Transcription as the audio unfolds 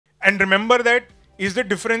And remember that is the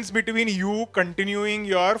difference between you continuing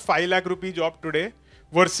your 5 lakh rupee job today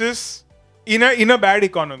versus in a bad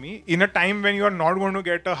economy, in a time when you are not going to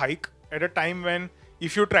get a hike, at a time when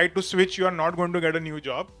if you try to switch, you are not going to get a new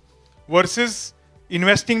job, versus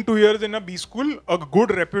investing 2 years in a B school, a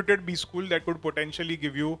good reputed B school that could potentially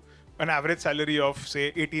give you an average salary of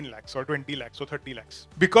say 18 lakhs or 20 lakhs or 30 lakhs.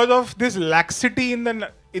 Because of this laxity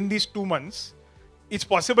in these 2 months, it's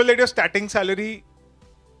possible that your starting salary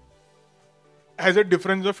has a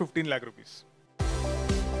difference of 15 lakh rupees.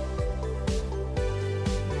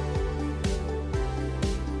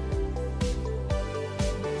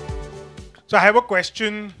 So I have a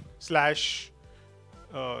question slash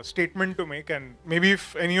statement to make, and maybe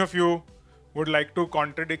if any of you would like to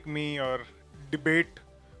contradict me or debate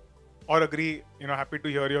or agree, happy to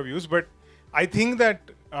hear your views. But I think that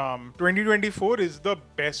 2024 is the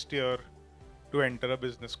best year to enter a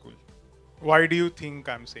business school. Why do you think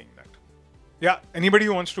I'm saying that? Yeah, anybody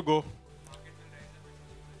who wants to go?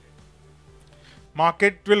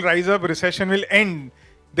 Market will rise up, recession will end.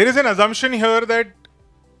 There is an assumption here that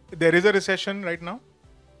there is a recession right now.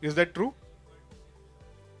 Is that true?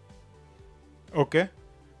 Okay.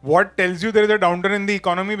 What tells you there is a downturn in the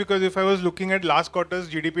economy? Because if I was looking at last quarter's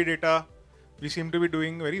GDP data, we seem to be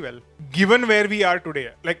doing very well. Given where we are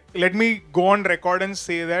today, let me go on record and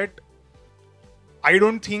say that I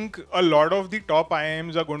don't think a lot of the top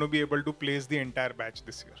IIMs are going to be able to place the entire batch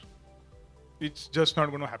this year. It's just not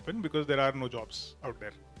going to happen because there are no jobs out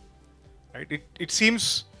there. Right? It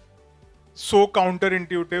seems so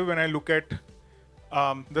counterintuitive when I look at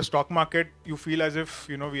the stock market. You feel as if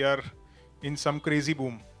we are in some crazy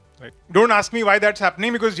boom. Right? Don't ask me why that's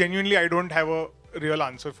happening, because genuinely I don't have a real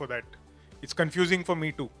answer for that. It's confusing for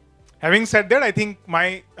me too. Having said that, I think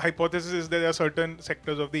my hypothesis is that there are certain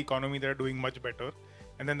sectors of the economy that are doing much better,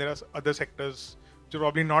 and then there are other sectors which are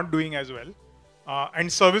probably not doing as well.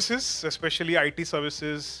 And services, especially IT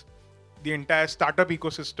services, the entire startup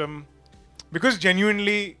ecosystem, because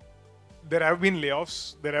genuinely there have been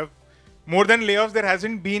layoffs. There have more than layoffs. There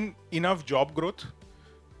hasn't been enough job growth,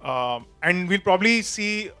 and we'll probably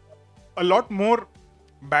see a lot more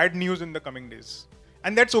bad news in the coming days.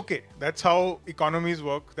 And that's okay. That's how economies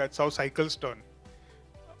work. That's how cycles turn.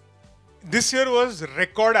 This year was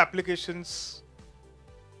record applications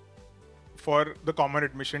for the common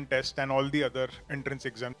admission test and all the other entrance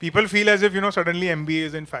exams. People feel as if, suddenly MBA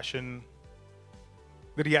is in fashion.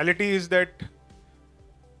 The reality is that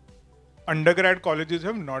undergrad colleges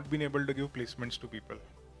have not been able to give placements to people.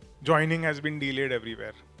 Joining has been delayed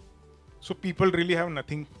everywhere. So people really have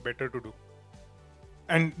nothing better to do.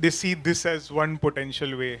 And they see this as one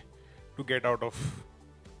potential way to get out of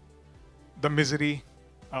the misery.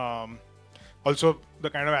 Also, the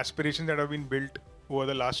kind of aspirations that have been built over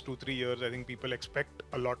the last 2-3 years, I think people expect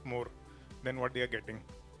a lot more than what they are getting.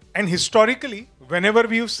 And historically, whenever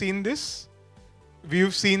we've seen this,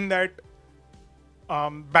 we've seen that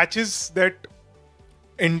batches that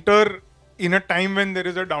enter in a time when there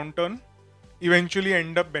is a downturn eventually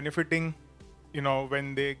end up benefiting,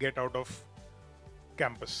 when they get out of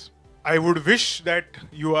campus. I would wish that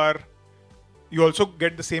you also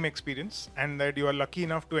get the same experience, and that you are lucky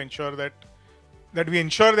enough to ensure that we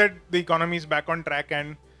ensure that the economy is back on track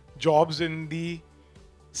and jobs in the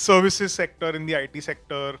services sector, in the IT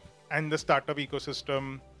sector, and the startup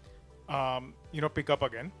ecosystem, pick up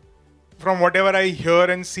again. From whatever I hear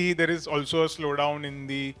and see, there is also a slowdown in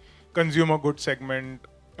the consumer goods segment.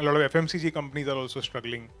 A lot of FMCG companies are also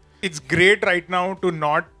struggling. It's great right now to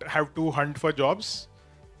not have to hunt for jobs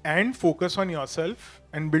and focus on yourself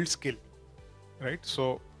and build skill, right?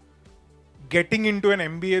 So getting into an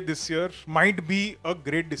MBA this year might be a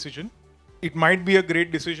great decision. It might be a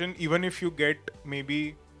great decision even if you get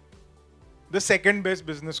maybe the second best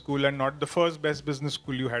business school and not the first best business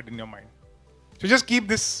school you had in your mind. So just keep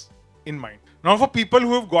this in mind. Now, for people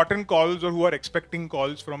who have gotten calls or who are expecting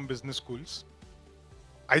calls from business schools,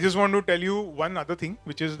 I just want to tell you one other thing,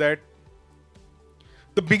 which is that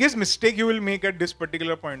the biggest mistake you will make at this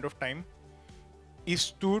particular point of time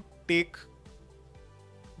is to take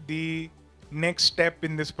the next step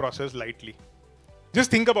in this process lightly. Just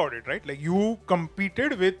think about it, right? Like, you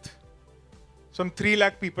competed with some 3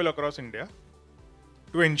 lakh people across India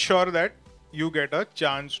to ensure that you get a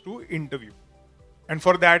chance to interview. And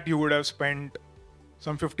for that, you would have spent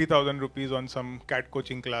some 50,000 rupees on some CAT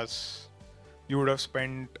coaching class. You would have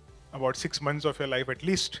spent about 6 months of your life at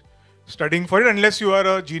least studying for it, unless you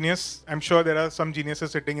are a genius. I'm sure there are some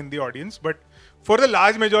geniuses sitting in the audience, but for the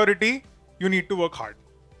large majority, you need to work hard,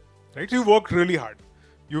 right? So you worked really hard.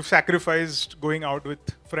 You've sacrificed going out with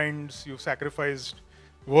friends. You've sacrificed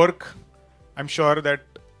work. I'm sure that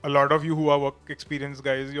a lot of you who are work experience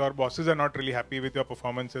guys, your bosses are not really happy with your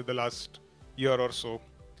performance in the last year or so.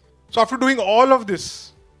 So after doing all of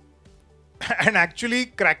this and actually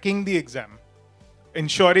cracking the exam,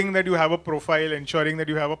 ensuring that you have a profile, ensuring that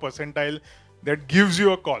you have a percentile that gives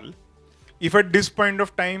you a call, if at this point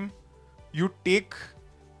of time you take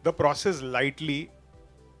the process lightly,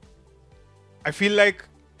 I feel like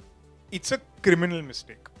it's a criminal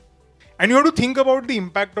mistake. And you have to think about the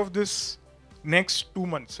impact of this next 2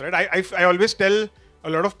 months, right? I always tell a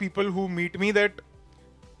lot of people who meet me that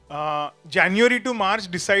January to March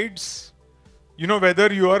decides,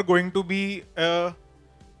 whether you are going to be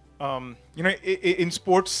in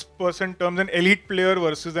sports person terms, an elite player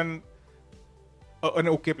versus an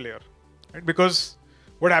okay player, right? Because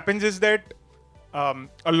what happens is that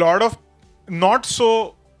a lot of not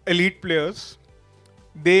so elite players,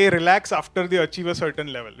 they relax after they achieve a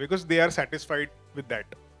certain level because they are satisfied with that,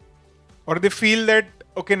 or they feel that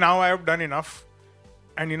okay, now I have done enough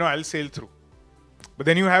and I'll sail through. But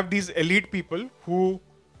then you have these elite people who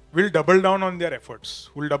will double down on their efforts,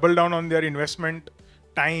 who will double down on their investment,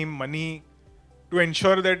 time, money, to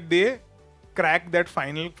ensure that they crack that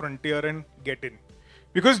final frontier and get in.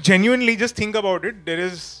 Because genuinely, just think about it, there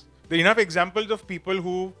are enough examples of people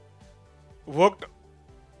who worked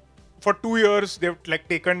for 2 years, they've like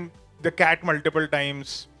taken the CAT multiple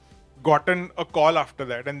times, gotten a call after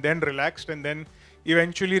that, and then relaxed, and then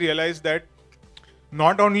eventually realized that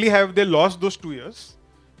not only have they lost those 2 years,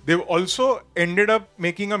 they've also ended up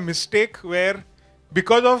making a mistake where,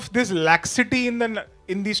 because of this laxity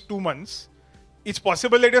in these 2 months, it's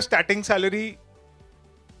possible that your starting salary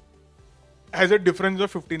has a difference of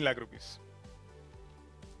 15 lakh rupees.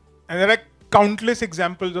 And there are countless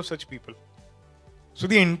examples of such people. So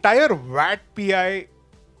the entire VAT PI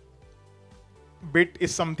bit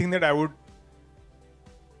is something that I would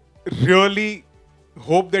really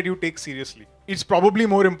hope that you take seriously. It's probably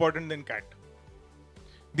more important than CAT.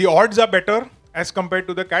 The odds are better as compared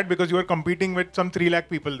to the CAT because you are competing with some 3 lakh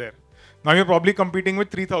people there. Now you're probably competing with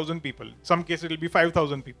 3,000 people. In some cases it will be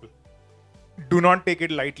 5,000 people. Do not take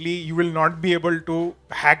it lightly. You will not be able to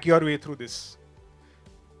hack your way through this.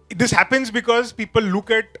 This happens because people look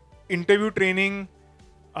at interview training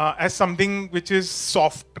as something which is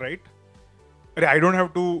soft, right? I don't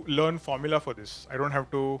have to learn formula for this. I don't have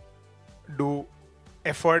to do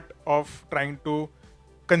effort of trying to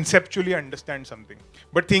conceptually understand something.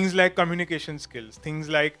 But things like communication skills, things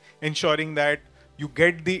like ensuring that you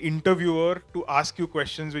get the interviewer to ask you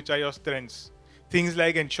questions which are your strengths, things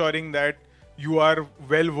like ensuring that you are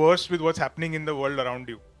well versed with what's happening in the world around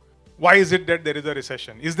you. Why is it that there is a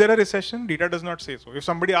recession? Is there a recession? Data does not say so. If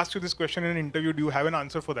somebody asks you this question in an interview, do you have an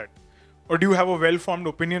answer for that? Or do you have a well-formed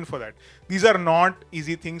opinion for that? These are not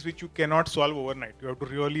easy things which you cannot solve overnight. You have to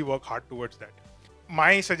really work hard towards that.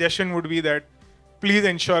 My suggestion would be that please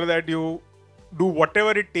ensure that you do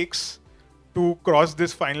whatever it takes to cross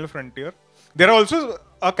this final frontier. There are also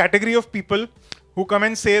a category of people who come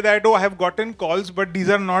and say that, oh, I have gotten calls, but these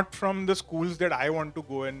are not from the schools that I want to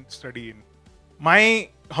go and study in. My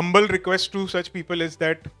humble request to such people is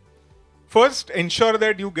that first ensure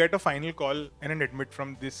that you get a final call and an admit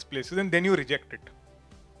from these places, and then you reject it.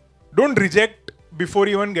 Don't reject before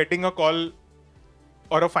even getting a call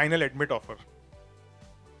or a final admit offer.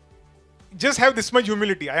 Just have this much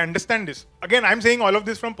humility. I understand this. Again, I'm saying all of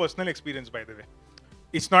this from personal experience, by the way.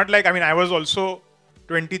 It's not like, I was also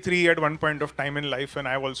 23 at one point of time in life, and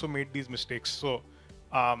I've also made these mistakes. So,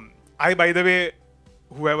 by the way,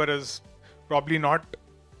 whoever has probably not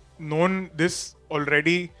known this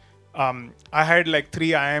already, I had like 3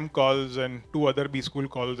 IIM calls and 2 other B school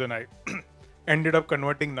calls, and I ended up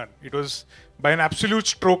converting none. It was by an absolute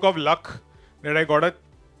stroke of luck that I got a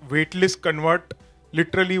waitlist convert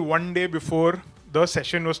literally 1 day before the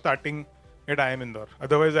session was starting at IIM Indore.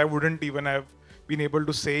 Otherwise, I wouldn't even have been able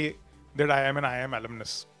to say that I am an IIM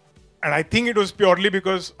alumnus. And I think it was purely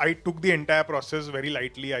because I took the entire process very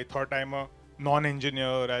lightly. I thought I'm a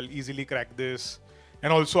non-engineer, I'll easily crack this.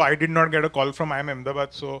 And also, I did not get a call from IIM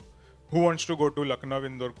Ahmedabad, so who wants to go to Lucknow,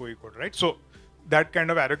 Indore, Kozhikode, right? So that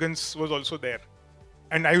kind of arrogance was also there.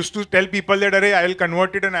 And I used to tell people that, I'll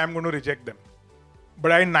convert it and I'm going to reject them.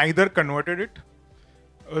 But I neither converted it,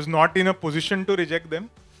 I was not in a position to reject them.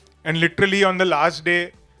 And literally on the last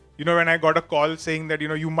day, when I got a call saying that,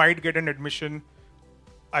 you might get an admission,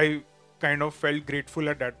 I kind of felt grateful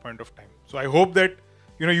at that point of time. So I hope that,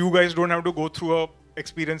 you guys don't have to go through a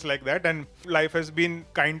experience like that, and life has been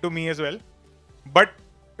kind to me as well. But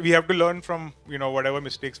we have to learn from, whatever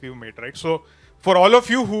mistakes we've made, right? So for all of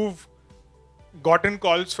you who've gotten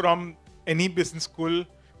calls from any business school,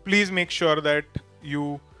 please make sure that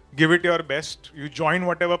you give it your best. You join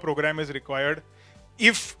whatever program is required.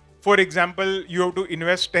 If, for example, you have to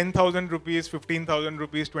invest 10,000 rupees, 15,000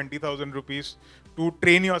 rupees, 20,000 rupees to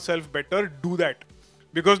train yourself better, do that.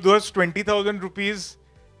 Because those 20,000 rupees,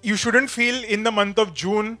 you shouldn't feel in the month of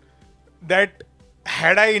June that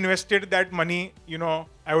had I invested that money,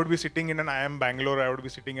 I would be sitting in an IIM Bangalore, I would be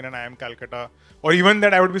sitting in an IIM Calcutta, or even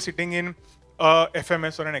that I would be sitting in a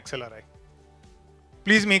FMS or an XLRI.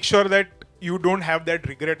 Please make sure that you don't have that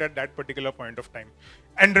regret at that particular point of time.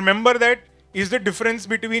 And remember that is the difference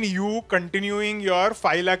between you continuing your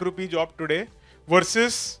 5 lakh rupee job today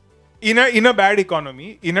versus in a bad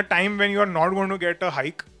economy, in a time when you are not going to get a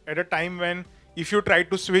hike, at a time when if you try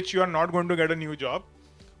to switch, you are not going to get a new job,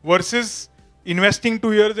 versus investing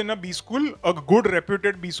 2 years in a B school, a good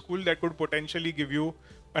reputed B school that could potentially give you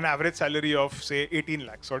an average salary of say 18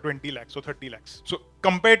 lakhs or 20 lakhs or 30 lakhs. So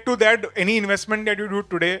compared to that, any investment that you do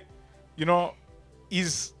today,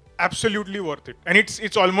 is absolutely worth it. And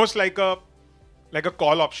it's almost like a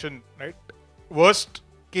call option, right? Worst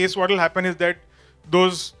case, what will happen is that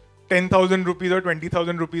those 10,000 rupees or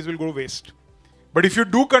 20,000 rupees will go waste. But if you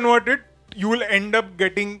do convert it, you will end up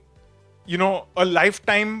getting, a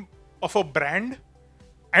lifetime of a brand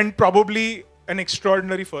and probably an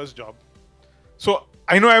extraordinary first job. So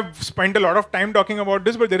I know I've spent a lot of time talking about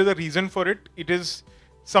this, but there is a reason for it. It is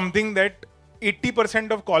something that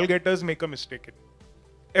 80% of call getters make a mistake in.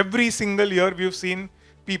 Every single year we've seen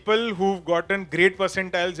people who've gotten great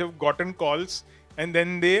percentiles, have gotten calls, and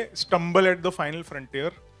then they stumble at the final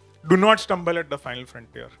frontier. Do not stumble at the final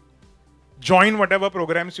frontier. Join whatever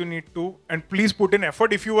programs you need to, and please put in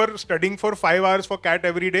effort. If you are studying for 5 hours for CAT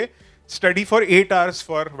every day, study for 8 hours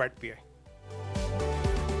for VAT PI.